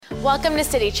Welcome to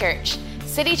City Church.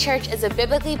 City Church is a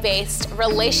biblically based,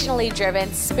 relationally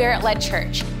driven, spirit-led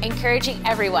church, encouraging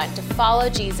everyone to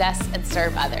follow Jesus and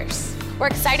serve others. We're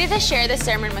excited to share this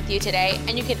sermon with you today,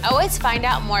 and you can always find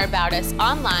out more about us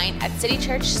online at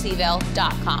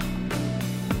citychurchseville.com.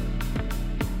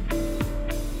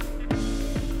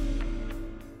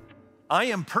 I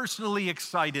am personally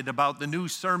excited about the new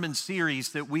sermon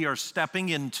series that we are stepping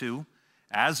into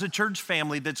as a church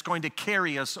family that's going to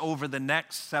carry us over the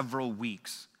next several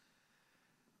weeks.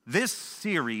 This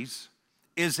series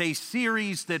is a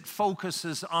series that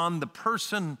focuses on the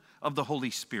person of the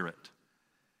Holy Spirit.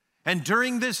 And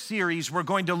during this series, we're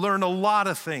going to learn a lot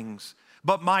of things.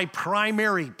 But my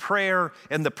primary prayer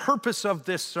and the purpose of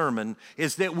this sermon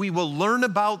is that we will learn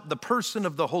about the person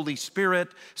of the Holy Spirit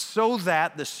so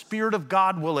that the Spirit of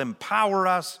God will empower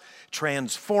us,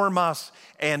 transform us,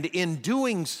 and in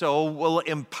doing so will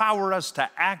empower us to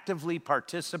actively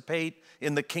participate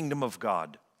in the kingdom of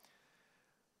God.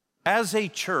 As a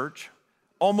church,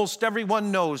 almost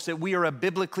everyone knows that we are a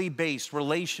biblically based,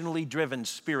 relationally driven,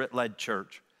 spirit-led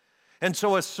church. And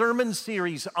so a sermon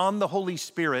series on the Holy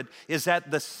Spirit is at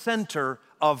the center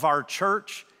of our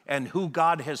church and who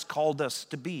God has called us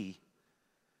to be.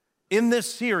 In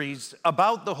this series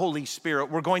about the Holy Spirit,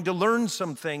 we're going to learn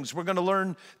some things. We're going to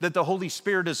learn that the Holy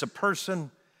Spirit is a person,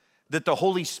 that the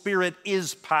Holy Spirit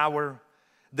is power,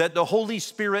 that the Holy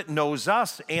Spirit knows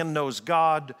us and knows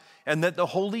God, and that the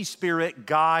Holy Spirit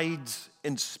guides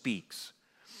and speaks.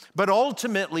 But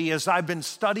ultimately, as I've been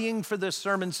studying for this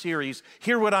sermon series,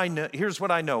 here's what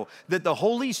I know, that the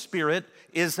Holy Spirit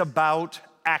is about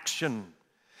action.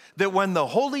 That when the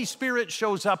Holy Spirit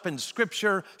shows up in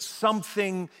Scripture,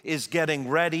 something is getting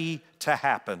ready to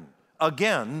happen.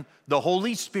 Again, the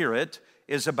Holy Spirit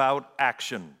is about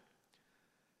action.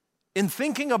 In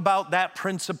thinking about that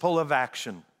principle of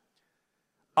action,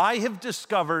 I have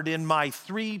discovered in my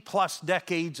 3+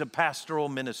 decades of pastoral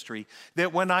ministry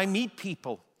that when I meet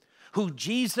people who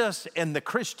Jesus and the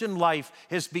Christian life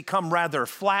has become rather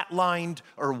flatlined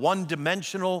or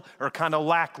one-dimensional or kind of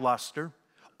lackluster,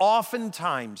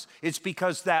 oftentimes it's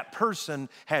because that person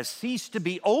has ceased to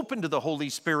be open to the Holy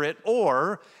Spirit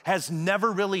or has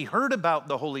never really heard about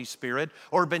the Holy Spirit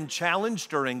or been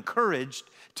challenged or encouraged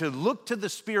to look to the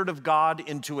Spirit of God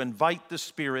and to invite the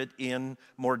Spirit in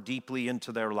more deeply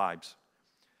into their lives.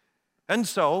 And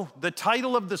so the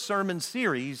title of the sermon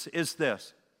series is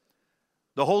this: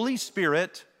 The Holy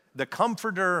Spirit, the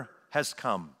Comforter, has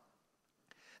come.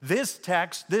 This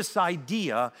text, this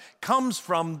idea, comes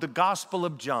from the Gospel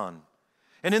of John.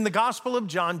 And in the Gospel of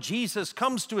John, Jesus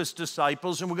comes to his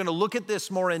disciples, and we're going to look at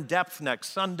this more in depth next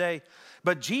Sunday.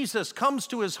 But Jesus comes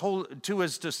to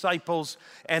his disciples,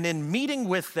 and in meeting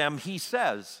with them, he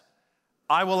says,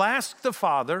 I will ask the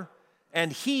Father,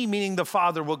 and he, meaning the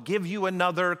Father, will give you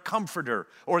another comforter,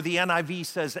 or the NIV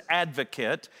says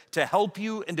advocate, to help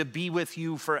you and to be with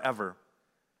you forever.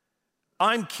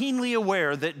 I'm keenly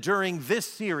aware that during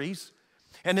this series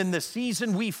and in the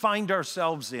season we find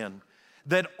ourselves in,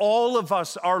 that all of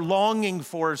us are longing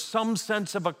for some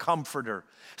sense of a comforter,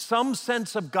 some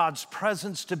sense of God's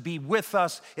presence to be with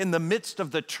us in the midst of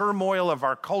the turmoil of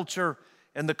our culture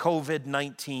and the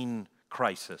COVID-19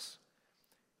 crisis.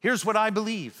 Here's what I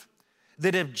believe: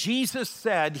 that if Jesus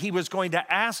said he was going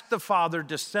to ask the Father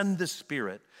to send the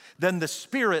Spirit, then the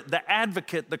Spirit, the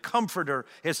advocate, the comforter,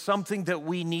 is something that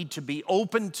we need to be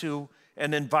open to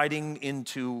and inviting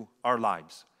into our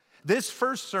lives. This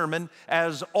first sermon,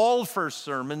 as all first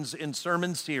sermons in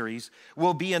sermon series,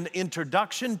 will be an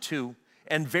introduction to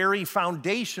and very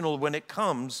foundational when it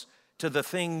comes to the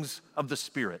things of the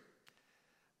Spirit.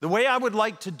 The way I would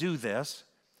like to do this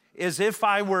is if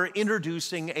I were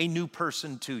introducing a new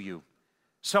person to you,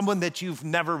 someone that you've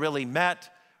never really met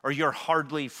or you're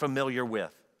hardly familiar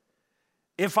with.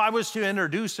 If I was to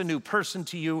introduce a new person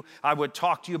to you, I would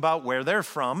talk to you about where they're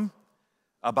from,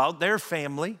 about their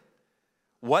family,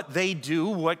 what they do,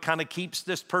 what kind of keeps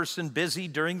this person busy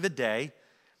during the day,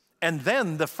 and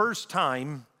then the first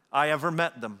time I ever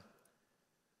met them.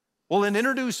 Well, in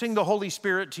introducing the Holy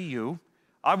Spirit to you,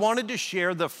 I wanted to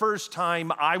share the first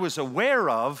time I was aware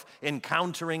of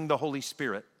encountering the Holy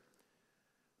Spirit.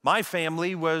 My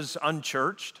family was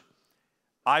unchurched.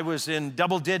 I was in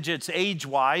double digits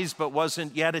age-wise, but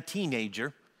wasn't yet a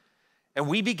teenager. And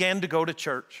we began to go to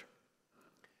church.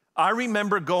 I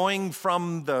remember going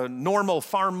from the normal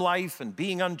farm life and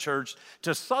being unchurched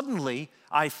to suddenly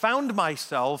I found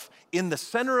myself in the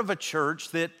center of a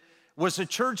church that was a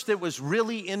church that was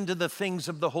really into the things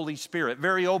of the Holy Spirit,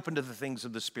 very open to the things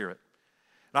of the Spirit.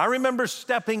 And I remember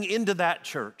stepping into that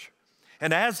church.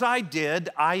 And as I did,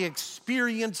 I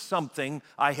experienced something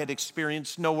I had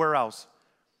experienced nowhere else.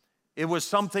 It was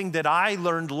something that I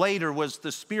learned later was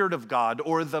the Spirit of God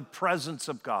or the presence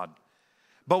of God.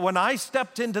 But when I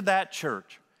stepped into that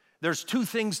church, there's two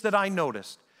things that I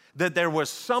noticed. That there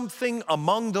was something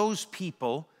among those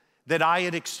people that I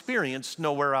had experienced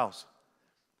nowhere else.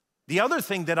 The other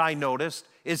thing that I noticed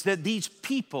is that these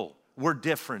people were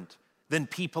different than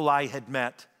people I had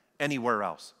met anywhere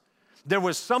else. There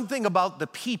was something about the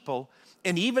people,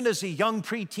 and even as a young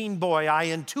preteen boy, I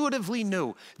intuitively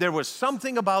knew there was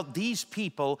something about these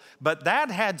people, but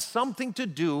that had something to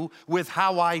do with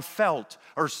how I felt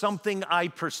or something I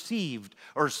perceived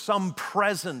or some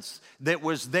presence that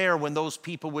was there when those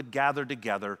people would gather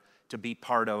together to be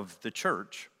part of the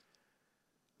church.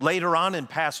 Later on in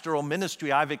pastoral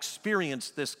ministry, I've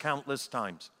experienced this countless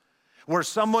times, where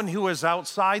someone who is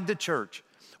outside the church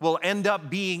will end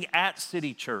up being at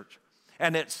City Church.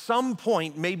 And at some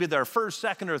point, maybe their first,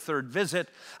 second, or third visit,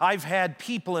 I've had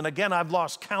people, and again, I've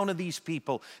lost count of these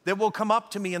people, that will come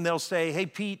up to me and they'll say, "Hey,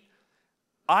 Pete,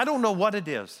 I don't know what it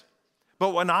is, but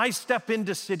when I step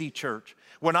into City Church,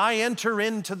 when I enter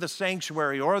into the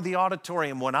sanctuary or the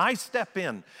auditorium, when I step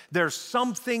in, there's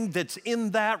something that's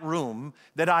in that room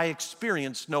that I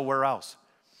experience nowhere else."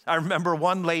 I remember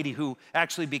one lady who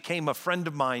actually became a friend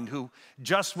of mine who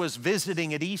just was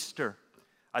visiting at Easter.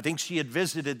 I think she had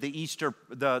visited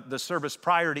the service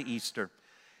prior to Easter.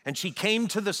 And she came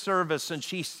to the service and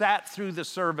she sat through the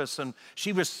service, and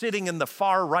she was sitting in the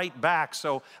far right back,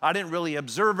 so I didn't really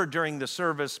observe her during the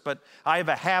service, but I have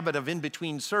a habit of in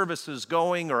between services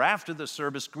going or after the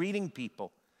service greeting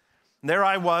people. And there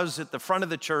I was at the front of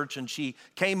the church, and she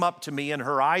came up to me and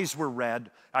her eyes were red.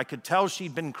 I could tell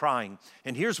she'd been crying.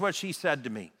 And here's what she said to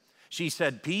me. She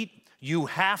said, "Pete, you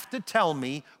have to tell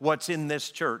me what's in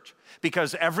this church,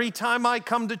 because every time I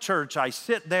come to church, I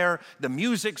sit there, the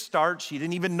music starts." She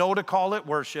didn't even know to call it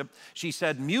worship. She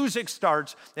said, "Music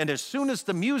starts, and as soon as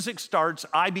the music starts,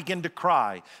 I begin to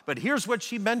cry." But here's what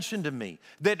she mentioned to me,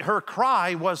 that her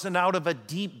cry wasn't out of a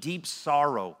deep, deep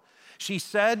sorrow. She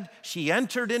said she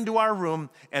entered into our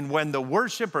room, and when the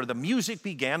worship or the music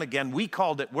began, again, we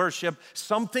called it worship,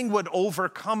 something would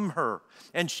overcome her.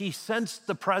 And she sensed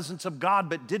the presence of God,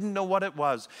 but didn't know what it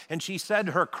was. And she said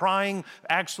her crying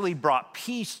actually brought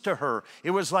peace to her.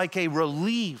 It was like a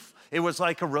relief. It was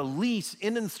like a release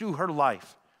in and through her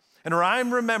life. And I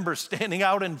remember standing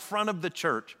out in front of the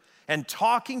church and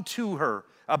talking to her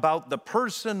about the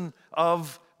person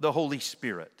of the Holy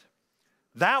Spirit.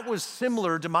 That was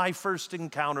similar to my first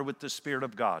encounter with the Spirit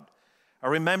of God. I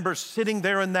remember sitting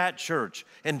there in that church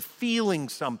and feeling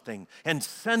something and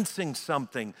sensing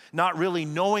something, not really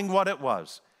knowing what it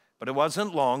was. But it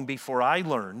wasn't long before I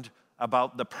learned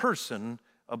about the person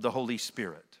of the Holy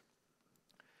Spirit.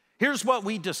 Here's what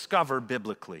we discover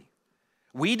biblically.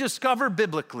 We discover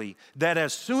biblically that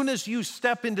as soon as you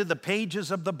step into the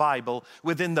pages of the Bible,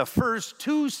 within the first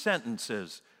two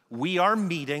sentences, we are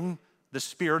meeting the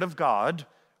Spirit of God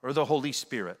or the Holy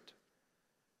Spirit.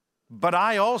 But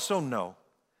I also know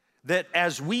that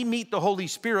as we meet the Holy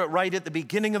Spirit right at the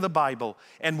beginning of the Bible,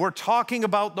 and we're talking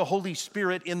about the Holy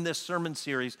Spirit in this sermon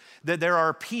series, that there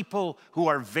are people who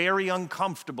are very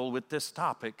uncomfortable with this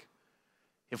topic.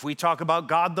 If we talk about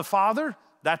God the Father,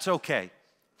 that's okay.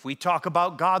 If we talk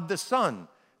about God the Son,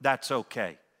 that's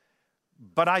okay.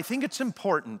 But I think it's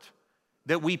important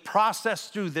that we process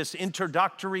through this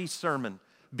introductory sermon,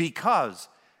 because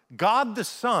God the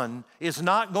Son is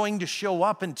not going to show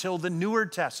up until the Newer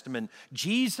Testament.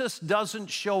 Jesus doesn't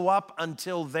show up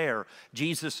until there.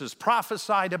 Jesus is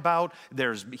prophesied about.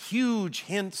 There's huge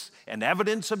hints and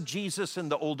evidence of Jesus in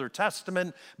the Older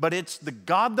Testament, but it's the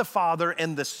God the Father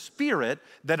and the Spirit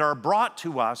that are brought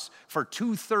to us for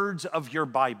 2/3 of your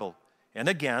Bible. And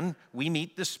again, we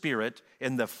meet the Spirit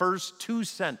in the first two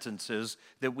sentences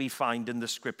that we find in the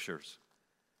Scriptures.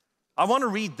 I want to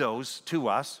read those to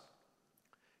us.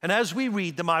 And as we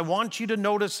read them, I want you to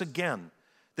notice again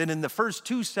that in the first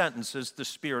two sentences, the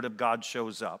Spirit of God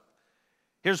shows up.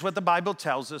 Here's what the Bible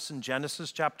tells us in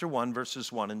Genesis chapter 1,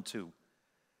 verses 1 and 2.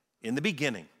 In the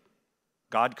beginning,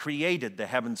 God created the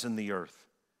heavens and the earth.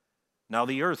 Now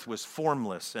the earth was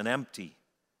formless and empty.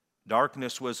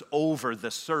 Darkness was over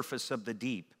the surface of the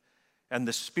deep, and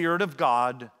the Spirit of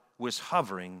God was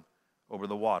hovering over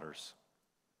the waters.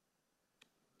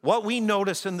 What we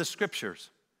notice in the Scriptures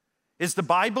is the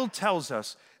Bible tells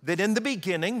us that in the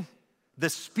beginning, the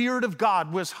Spirit of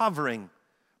God was hovering.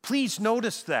 Please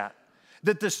notice that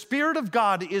the Spirit of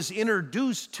God is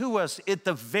introduced to us at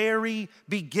the very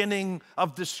beginning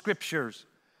of the Scriptures.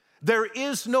 There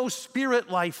is no spirit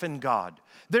life in God.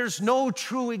 There's no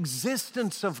true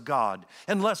existence of God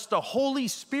unless the Holy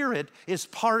Spirit is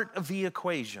part of the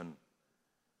equation.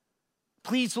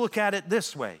 Please look at it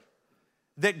this way.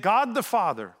 that God the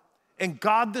Father and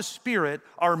God the Spirit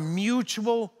are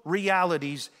mutual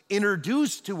realities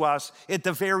introduced to us at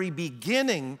the very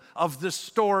beginning of the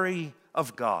story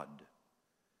of God.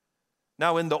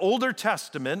 Now, in the Older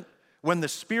Testament, when the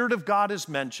Spirit of God is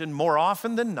mentioned, more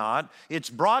often than not, it's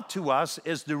brought to us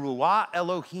as the Ruach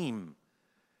Elohim.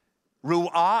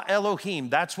 Ruach Elohim,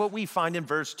 that's what we find in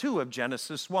verse 2 of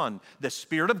Genesis 1. The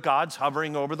Spirit of God's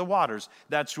hovering over the waters.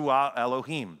 That's Ruach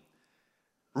Elohim.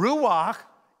 Ruach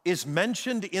is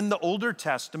mentioned in the Older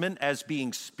Testament as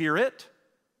being spirit,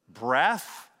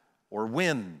 breath, or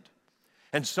wind.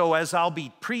 And so as I'll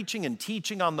be preaching and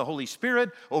teaching on the Holy Spirit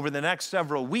over the next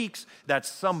several weeks, that's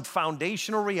some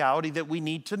foundational reality that we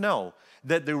need to know.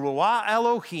 That the Ruach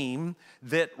Elohim,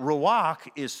 that Ruach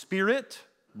is spirit,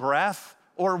 breath,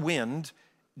 or wind,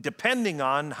 depending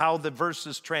on how the verse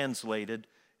is translated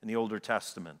in the Older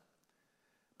Testament.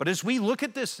 But as we look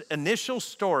at this initial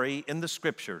story in the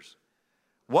Scriptures,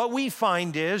 what we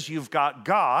find is you've got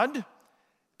God,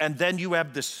 and then you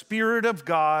have the Spirit of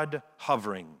God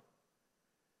hovering.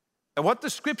 And what the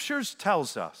Scriptures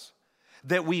tells us,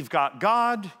 that we've got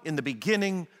God in the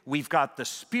beginning, we've got the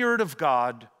Spirit of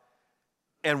God,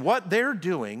 and what they're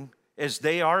doing is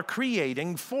they are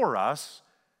creating for us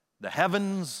the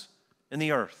heavens and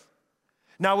the earth.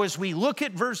 Now, as we look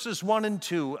at verses 1 and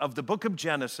 2 of the book of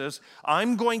Genesis,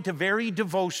 I'm going to very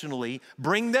devotionally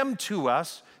bring them to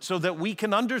us so that we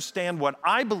can understand what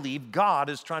I believe God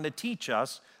is trying to teach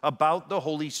us about the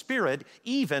Holy Spirit,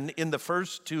 even in the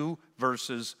first 2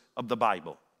 verses of the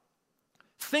Bible.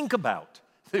 Think about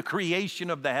the creation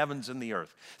of the heavens and the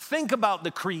earth. Think about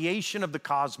the creation of the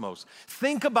cosmos.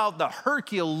 Think about the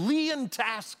Herculean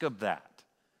task of that.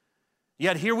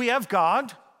 Yet here we have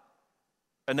God,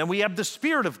 and then we have the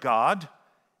Spirit of God,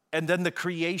 and then the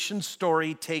creation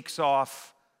story takes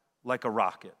off like a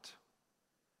rocket.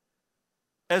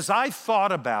 As I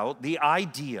thought about the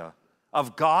idea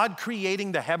of God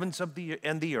creating the heavens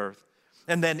and the earth,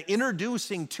 and then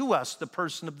introducing to us the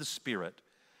person of the Spirit,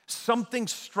 something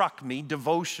struck me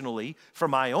devotionally for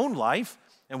my own life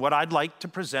and what I'd like to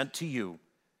present to you.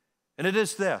 And it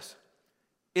is this,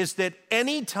 is that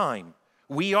anytime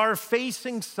we are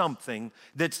facing something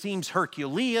that seems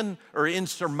Herculean or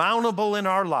insurmountable in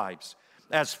our lives,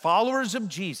 as followers of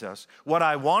Jesus, what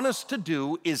I want us to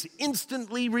do is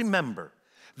instantly remember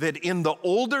that in the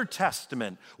Older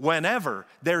Testament, whenever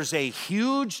there's a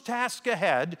huge task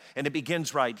ahead, and it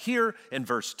begins right here in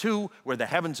verse 2, where the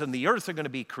heavens and the earth are going to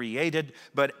be created,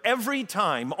 but every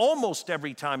time, almost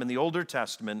every time in the Older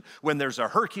Testament, when there's a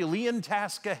Herculean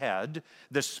task ahead,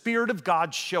 the Spirit of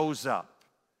God shows up.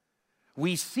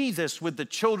 We see this with the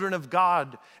children of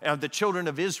God and the children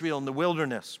of Israel in the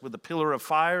wilderness, with the pillar of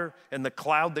fire and the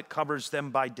cloud that covers them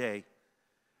by day.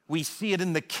 We see it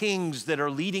in the kings that are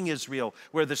leading Israel,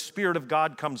 where the Spirit of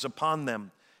God comes upon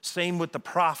them. Same with the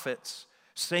prophets,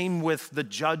 same with the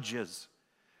judges.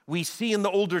 We see in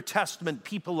the Older Testament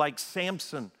people like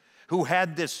Samson, who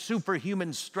had this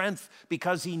superhuman strength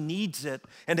because he needs it.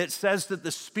 And it says that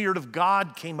the Spirit of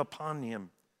God came upon him.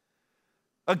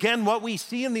 Again, what we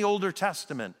see in the Older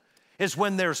Testament is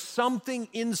when there's something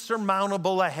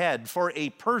insurmountable ahead for a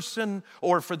person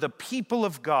or for the people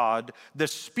of God, the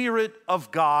Spirit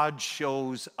of God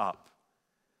shows up.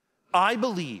 I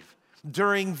believe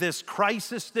during this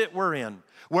crisis that we're in,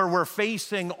 where we're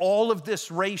facing all of this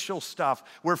racial stuff,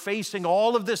 we're facing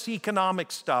all of this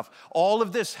economic stuff, all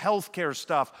of this healthcare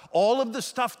stuff, all of the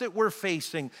stuff that we're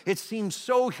facing, it seems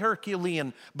so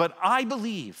Herculean, but I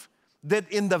believe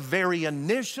that in the very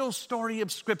initial story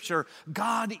of Scripture,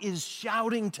 God is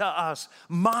shouting to us,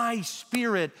 my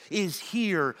Spirit is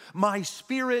here. My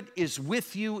Spirit is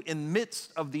with you in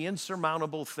midst of the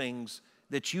insurmountable things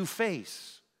that you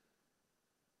face.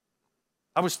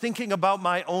 I was thinking about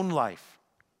my own life,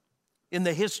 in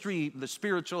the history, the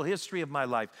spiritual history of my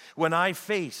life, when I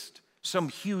faced some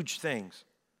huge things.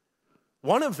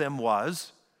 One of them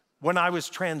was when I was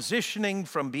transitioning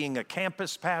from being a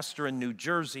campus pastor in New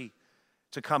Jersey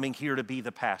to coming here to be the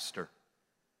pastor.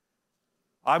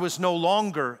 I was no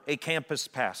longer a campus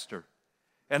pastor,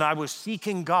 and I was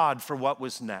seeking God for what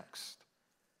was next.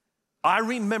 I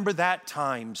remember that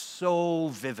time so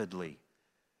vividly.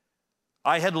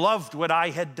 I had loved what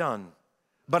I had done,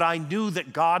 but I knew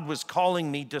that God was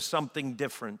calling me to something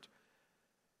different.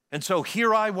 And so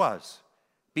here I was,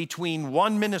 between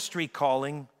one ministry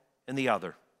calling and the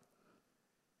other.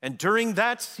 And during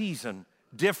that season,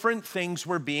 different things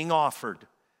were being offered.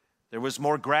 There was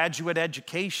more graduate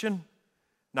education.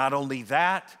 Not only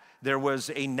that, there was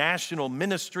a national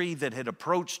ministry that had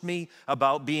approached me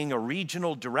about being a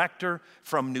regional director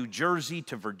from New Jersey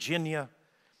to Virginia.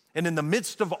 And in the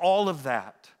midst of all of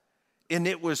that, and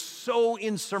it was so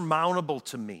insurmountable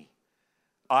to me,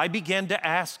 I began to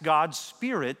ask God's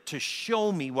Spirit to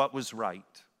show me what was right.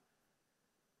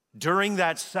 During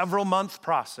that several-month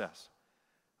process,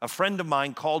 a friend of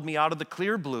mine called me out of the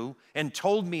clear blue and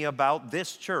told me about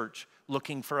this church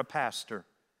looking for a pastor.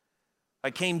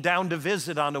 I came down to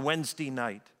visit on a Wednesday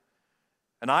night,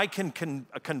 and I can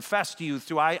confess to you,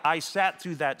 I sat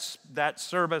through that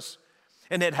service,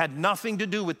 and it had nothing to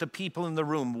do with the people in the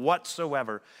room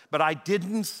whatsoever, but I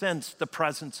didn't sense the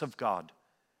presence of God.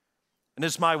 And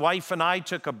as my wife and I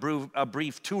took a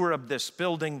brief tour of this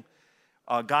building,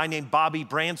 a guy named Bobby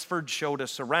Bransford showed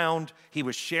us around. He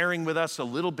was sharing with us a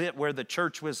little bit where the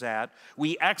church was at.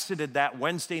 We exited that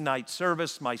Wednesday night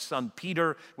service. My son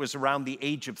Peter was around the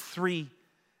age of 3.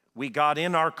 We got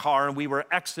in our car and we were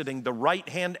exiting the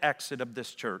right-hand exit of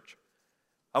this church.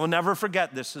 I will never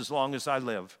forget this as long as I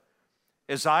live.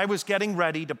 As I was getting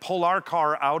ready to pull our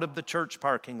car out of the church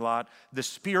parking lot, the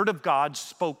Spirit of God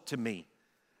spoke to me.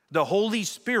 The Holy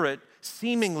Spirit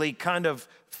seemingly kind of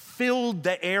filled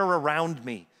the air around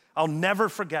me. I'll never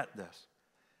forget this.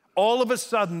 All of a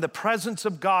sudden, the presence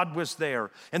of God was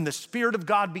there, and the Spirit of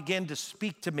God began to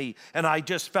speak to me, and I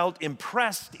just felt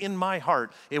impressed in my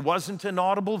heart. It wasn't an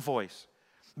audible voice,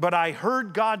 but I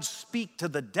heard God speak to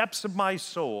the depths of my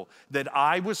soul that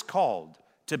I was called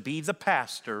to be the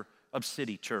pastor of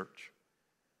City Church.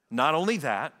 Not only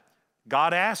that,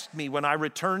 God asked me when I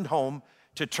returned home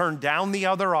to turn down the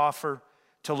other offer,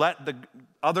 to let the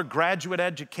other graduate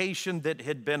education that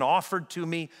had been offered to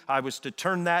me, I was to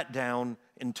turn that down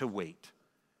and to wait.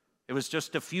 It was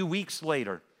just a few weeks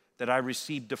later that I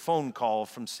received a phone call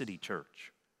from City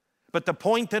Church. But the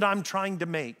point that I'm trying to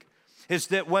make is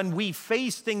that when we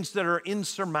face things that are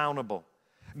insurmountable,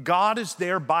 God is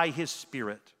there by His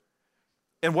Spirit.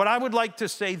 And what I would like to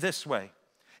say this way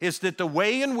is that the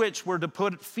way in which we're to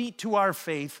put feet to our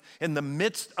faith in the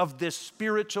midst of this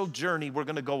spiritual journey we're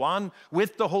going to go on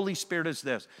with the Holy Spirit is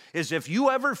this, is if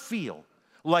you ever feel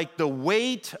like the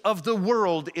weight of the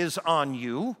world is on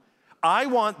you, I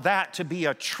want that to be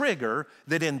a trigger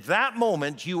that in that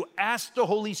moment you ask the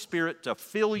Holy Spirit to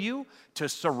fill you, to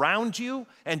surround you,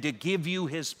 and to give you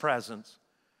His presence.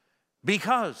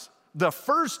 Because the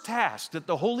first task that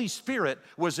the Holy Spirit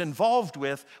was involved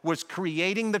with was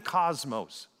creating the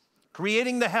cosmos,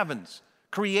 creating the heavens,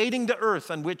 creating the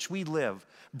earth on which we live,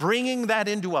 bringing that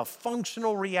into a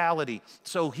functional reality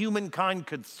so humankind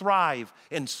could thrive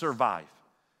and survive.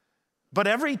 But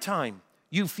every time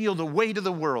you feel the weight of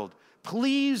the world,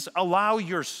 please allow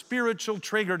your spiritual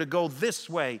trigger to go this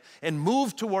way and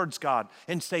move towards God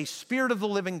and say, Spirit of the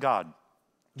living God,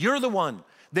 you're the one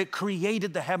that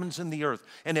created the heavens and the earth.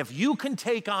 And if you can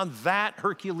take on that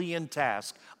Herculean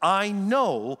task, I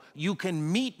know you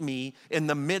can meet me in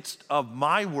the midst of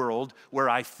my world where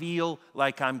I feel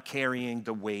like I'm carrying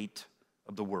the weight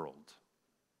of the world.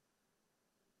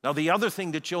 Now, the other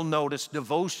thing that you'll notice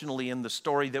devotionally in the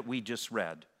story that we just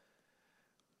read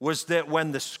was that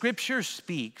when the Scripture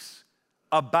speaks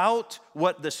about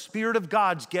what the Spirit of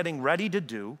God's getting ready to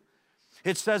do,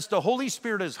 it says the Holy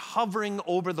Spirit is hovering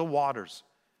over the waters.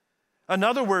 In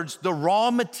other words, the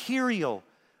raw material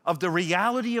of the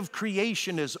reality of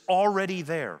creation is already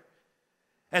there.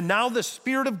 And now the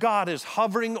Spirit of God is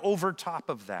hovering over top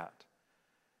of that.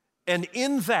 And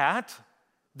in that,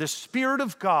 the Spirit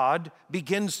of God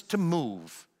begins to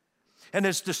move. And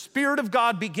as the Spirit of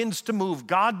God begins to move,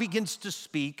 God begins to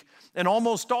speak, and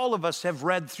almost all of us have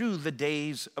read through the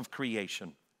days of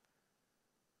creation.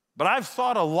 But I've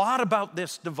thought a lot about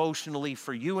this devotionally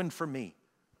for you and for me.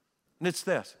 And it's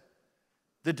this.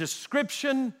 The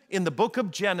description in the book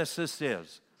of Genesis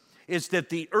is that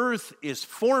the earth is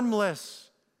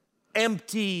formless,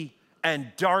 empty,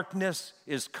 and darkness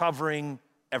is covering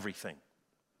everything.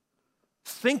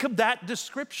 Think of that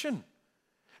description.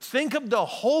 Think of the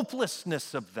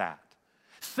hopelessness of that.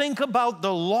 Think about the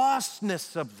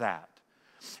lostness of that.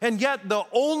 And yet the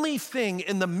only thing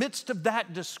in the midst of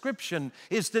that description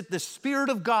is that the Spirit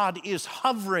of God is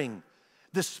hovering.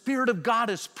 The Spirit of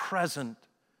God is present.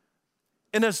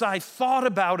 And as I thought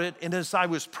about it and as I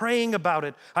was praying about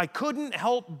it, I couldn't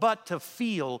help but to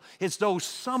feel as though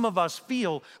some of us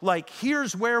feel like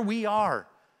here's where we are.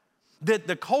 That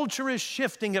the culture is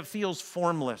shifting, it feels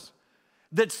formless.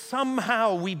 That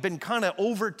somehow we've been kind of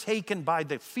overtaken by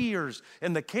the fears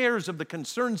and the cares of the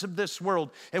concerns of this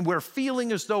world, and we're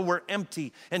feeling as though we're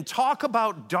empty. And talk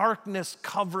about darkness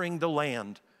covering the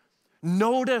land.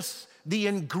 Notice the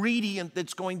ingredient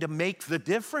that's going to make the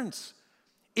difference.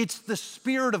 It's the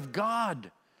Spirit of God.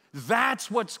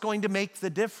 That's what's going to make the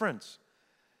difference.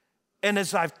 And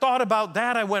as I've thought about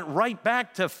that, I went right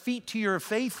back to feet to your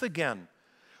faith again.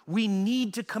 We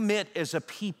need to commit as a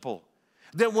people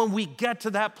that when we get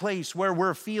to that place where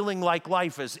we're feeling like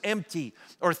life is empty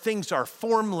or things are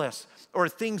formless or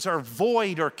things are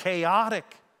void or chaotic,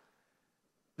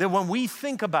 that when we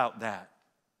think about that,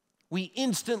 we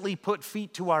instantly put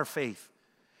feet to our faith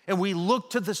and we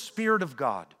look to the Spirit of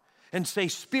God and say,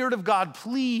 Spirit of God,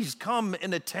 please come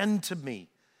and attend to me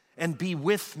and be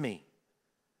with me.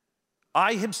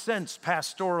 I have sensed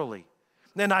pastorally,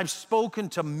 and I've spoken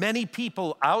to many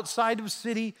people outside of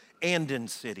city and in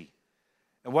city.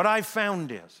 And what I've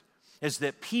found is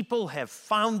that people have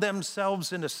found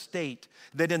themselves in a state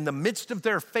that in the midst of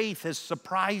their faith has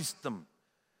surprised them.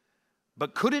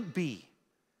 But could it be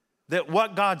that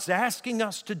what God's asking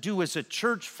us to do as a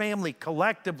church family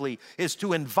collectively is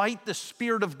to invite the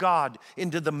Spirit of God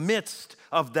into the midst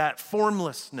of that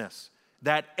formlessness,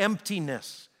 that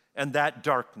emptiness, and that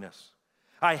darkness?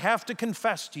 I have to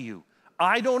confess to you,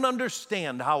 I don't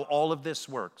understand how all of this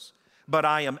works, but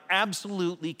I am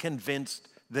absolutely convinced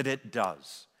that it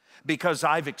does, because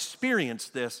I've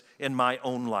experienced this in my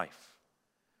own life.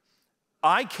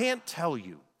 I can't tell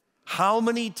you how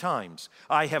many times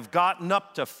I have gotten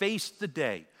up to face the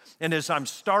day, and as I'm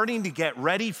starting to get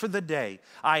ready for the day,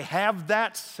 I have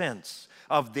that sense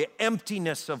of the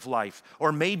emptiness of life,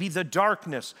 or maybe the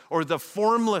darkness or the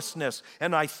formlessness,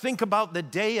 and I think about the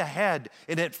day ahead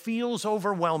and it feels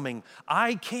overwhelming.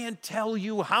 I can't tell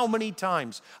you how many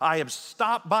times I have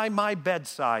stopped by my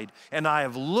bedside and I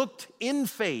have looked in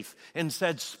faith and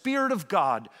said, Spirit of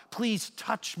God, please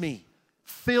touch me,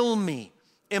 fill me,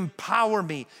 empower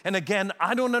me. And again,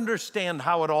 I don't understand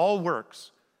how it all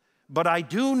works, but I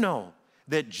do know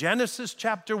that Genesis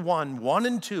chapter 1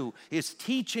 and 2 is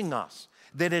teaching us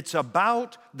that it's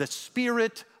about the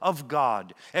Spirit of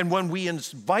God. And when we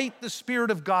invite the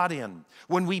Spirit of God in,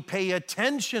 when we pay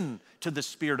attention to the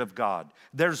Spirit of God,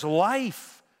 there's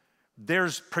life,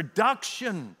 there's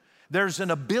production, there's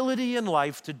an ability in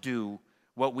life to do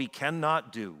what we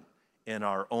cannot do in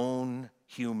our own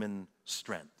human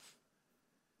strength.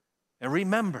 And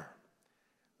remember,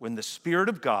 when the Spirit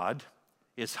of God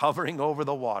is hovering over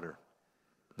the water,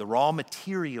 the raw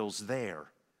material's there,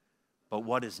 but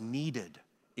what is needed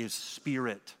is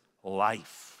spirit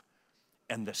life,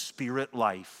 and the spirit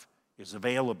life is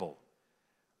available.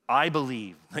 I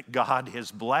believe that God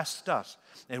has blessed us,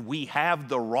 and we have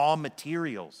the raw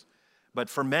materials, but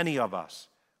for many of us,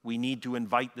 we need to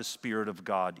invite the Spirit of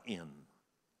God in.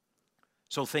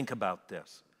 So think about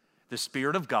this. The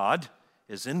Spirit of God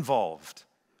is involved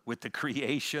with the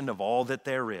creation of all that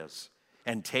there is,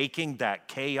 and taking that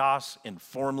chaos and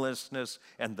formlessness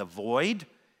and the void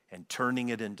and turning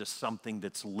it into something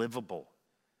that's livable.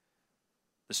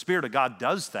 The Spirit of God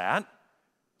does that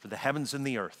for the heavens and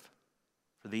the earth,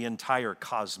 for the entire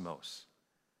cosmos.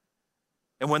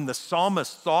 And when the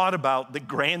psalmist thought about the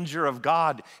grandeur of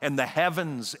God and the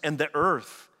heavens and the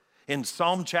earth, in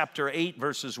Psalm chapter 8,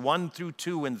 verses 1 through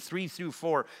 2 and 3 through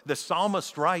 4, the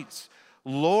psalmist writes,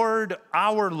 Lord,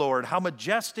 our Lord, how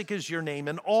majestic is your name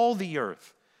in all the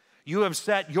earth. You have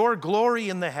set your glory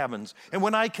in the heavens. And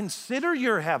when I consider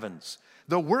your heavens,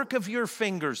 the work of your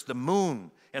fingers, the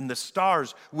moon and the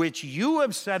stars, which you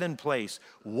have set in place,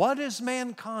 what is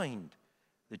mankind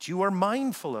that you are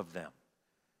mindful of them?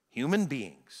 Human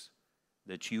beings,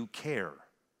 that you care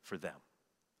for them.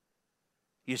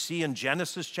 You see, in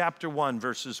Genesis chapter 1,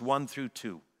 verses 1 through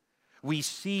 2, we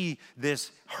see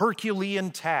this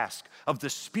Herculean task of the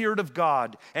Spirit of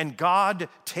God and God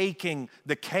taking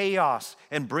the chaos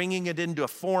and bringing it into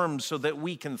form so that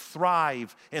we can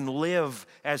thrive and live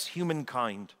as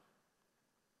humankind.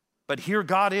 But here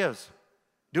God is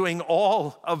doing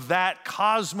all of that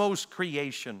cosmos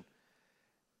creation.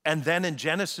 And then in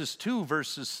Genesis 2,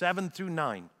 verses 7 through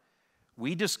 9,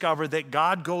 we discover that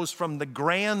God goes from the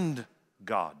grand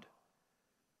God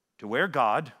to where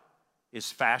God is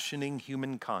fashioning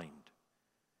humankind.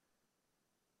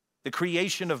 The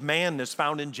creation of man is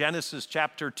found in Genesis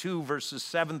chapter 2, verses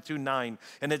 7 through 9,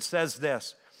 and it says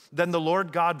this, Then the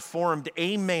Lord God formed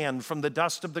a man from the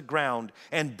dust of the ground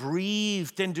and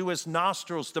breathed into his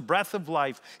nostrils the breath of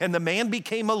life, and the man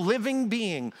became a living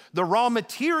being. The raw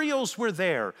materials were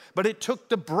there, but it took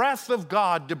the breath of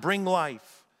God to bring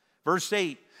life. Verse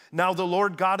 8, Now the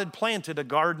Lord God had planted a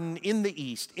garden in the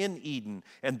east, in Eden,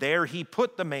 and there he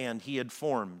put the man he had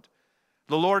formed.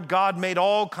 The Lord God made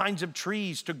all kinds of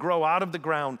trees to grow out of the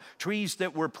ground, trees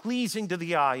that were pleasing to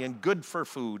the eye and good for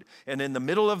food. And in the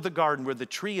middle of the garden were the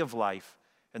tree of life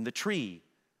and the tree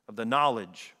of the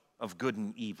knowledge of good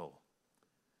and evil.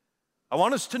 I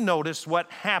want us to notice what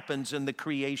happens in the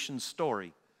creation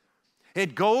story.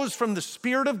 It goes from the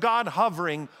Spirit of God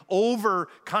hovering over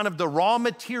kind of the raw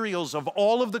materials of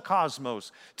all of the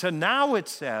cosmos to now it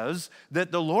says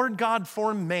that the Lord God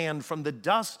formed man from the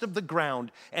dust of the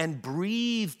ground and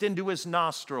breathed into his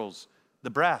nostrils the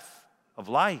breath of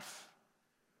life.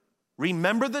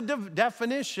 Remember the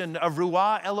definition of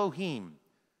Ruah Elohim.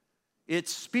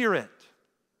 It's spirit,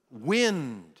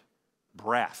 wind,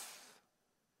 breath.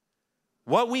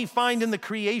 What we find in the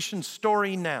creation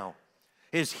story now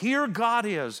is here God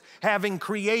is, having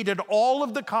created all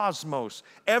of the cosmos,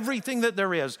 everything that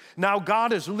there is. Now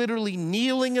God is literally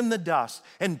kneeling in the dust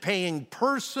and paying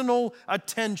personal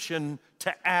attention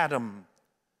to Adam.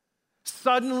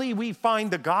 Suddenly we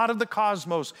find the God of the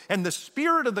cosmos and the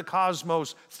spirit of the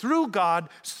cosmos through God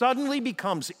suddenly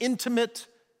becomes intimate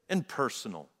and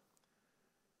personal.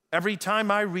 Every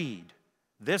time I read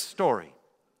this story,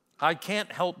 I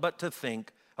can't help but to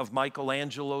think of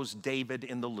Michelangelo's David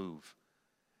in the Louvre.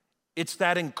 It's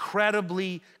that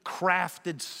incredibly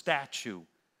crafted statue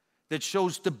that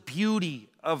shows the beauty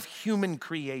of human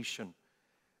creation.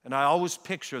 And I always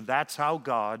picture that's how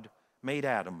God made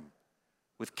Adam,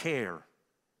 with care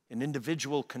and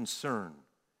individual concern.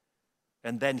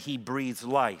 And then he breathes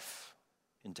life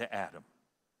into Adam.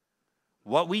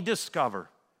 What we discover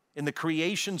in the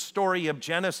creation story of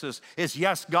Genesis is,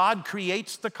 yes, God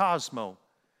creates the cosmos.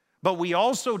 But we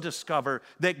also discover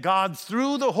that God,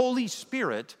 through the Holy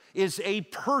Spirit, is a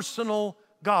personal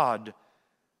God.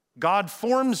 God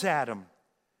forms Adam,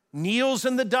 kneels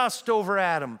in the dust over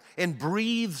Adam, and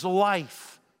breathes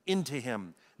life into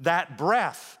him. That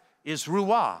breath is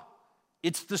Ruah.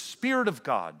 It's the Spirit of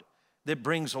God that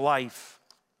brings life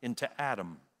into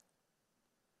Adam.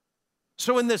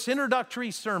 So in this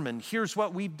introductory sermon, here's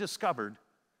what we've discovered.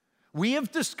 We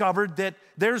have discovered that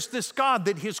there's this God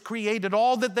that has created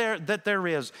all that there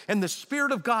is. And the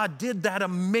Spirit of God did that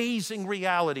amazing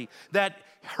reality, that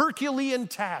Herculean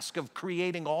task of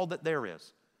creating all that there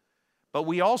is. But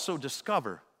we also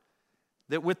discover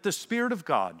that with the Spirit of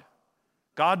God,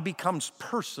 God becomes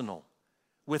personal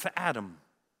with Adam.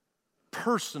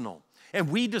 Personal. And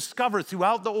we discover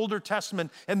throughout the Older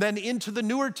Testament and then into the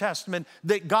Newer Testament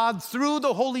that God, through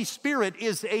the Holy Spirit,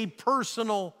 is a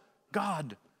personal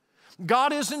God.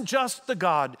 God isn't just the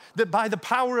God that by the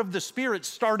power of the Spirit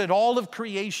started all of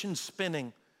creation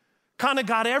spinning, kind of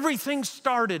got everything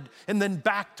started and then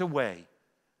backed away.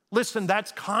 Listen,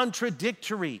 that's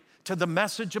contradictory to the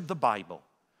message of the Bible.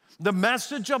 The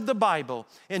message of the Bible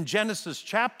in Genesis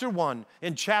chapter 1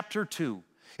 and chapter 2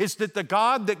 is that the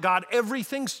God that got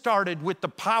everything started with the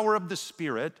power of the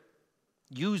Spirit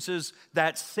uses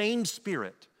that same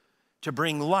Spirit to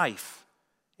bring life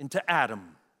into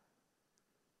Adam.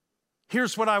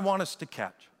 Here's what I want us to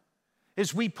catch.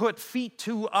 As we put feet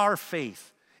to our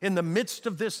faith in the midst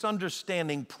of this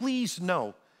understanding, please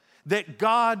know that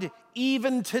God,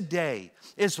 even today,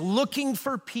 is looking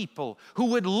for people who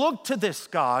would look to this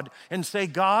God and say,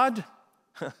 God,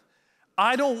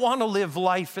 I don't want to live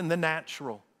life in the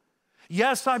natural.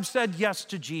 Yes, I've said yes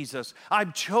to Jesus.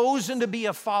 I've chosen to be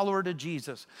a follower to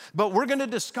Jesus. But we're going to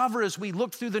discover as we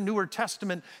look through the Newer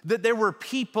Testament that there were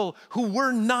people who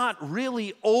were not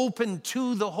really open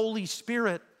to the Holy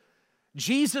Spirit.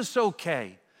 Jesus,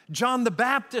 okay. John the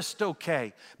Baptist,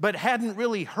 okay. But hadn't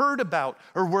really heard about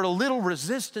or were a little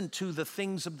resistant to the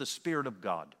things of the Spirit of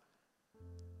God.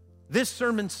 This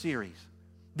sermon series,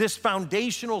 this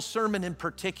foundational sermon in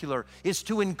particular, is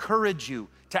to encourage you,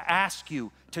 to ask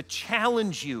you, to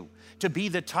challenge you to be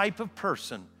the type of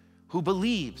person who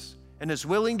believes and is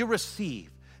willing to receive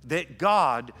that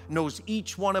God knows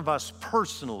each one of us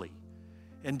personally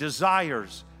and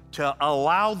desires to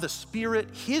allow the Spirit,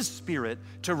 His Spirit,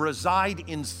 to reside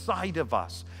inside of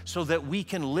us so that we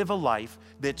can live a life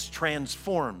that's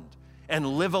transformed and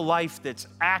live a life that's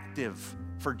active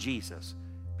for Jesus.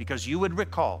 Because you would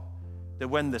recall that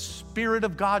when the Spirit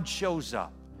of God shows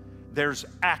up, there's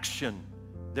action,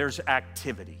 there's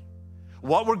activity.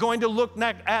 What we're going to look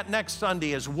at next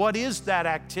Sunday is what is that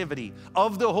activity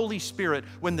of the Holy Spirit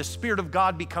when the Spirit of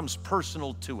God becomes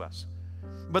personal to us.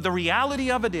 But the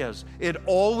reality of it is, it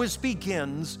always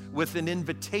begins with an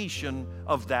invitation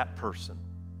of that person.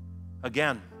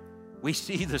 Again, we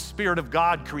see the Spirit of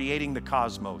God creating the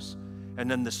cosmos,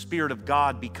 and then the Spirit of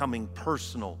God becoming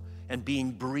personal and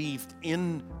being breathed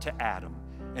into Adam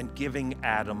and giving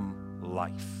Adam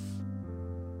life.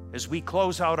 As we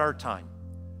close out our time,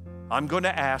 I'm going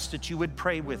to ask that you would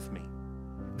pray with me.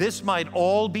 This might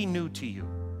all be new to you,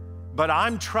 but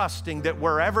I'm trusting that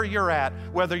wherever you're at,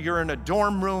 whether you're in a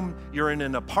dorm room, you're in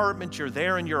an apartment, you're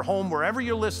there in your home, wherever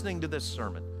you're listening to this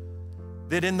sermon,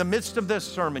 that in the midst of this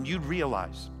sermon, you'd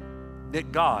realize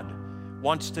that God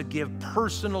wants to give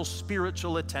personal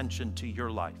spiritual attention to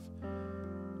your life.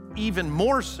 Even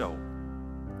more so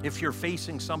if you're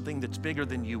facing something that's bigger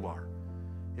than you are,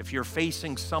 if you're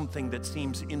facing something that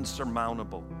seems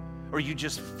insurmountable, or you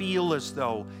just feel as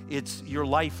though your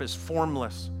life is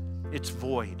formless, it's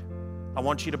void. I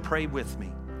want you to pray with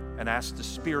me and ask the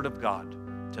Spirit of God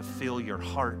to fill your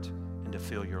heart and to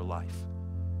fill your life.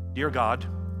 Dear God,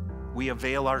 we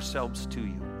avail ourselves to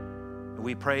you, and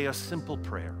we pray a simple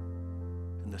prayer.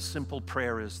 And the simple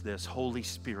prayer is this: Holy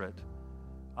Spirit,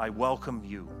 I welcome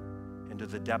you into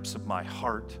the depths of my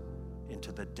heart,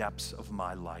 into the depths of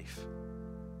my life.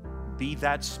 Be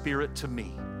that Spirit to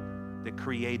me that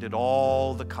created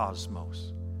all the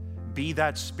cosmos. Be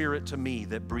that Spirit to me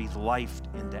that breathed life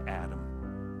into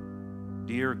Adam.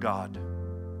 Dear God,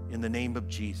 in the name of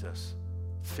Jesus,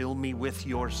 fill me with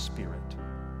your Spirit,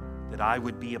 that I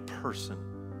would be a person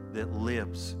that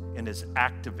lives and is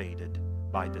activated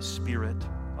by the Spirit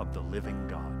of the living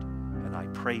God. And I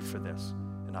pray for this,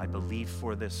 and I believe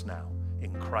for this now,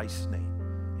 in Christ's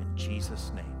name, in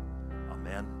Jesus' name.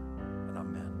 Amen.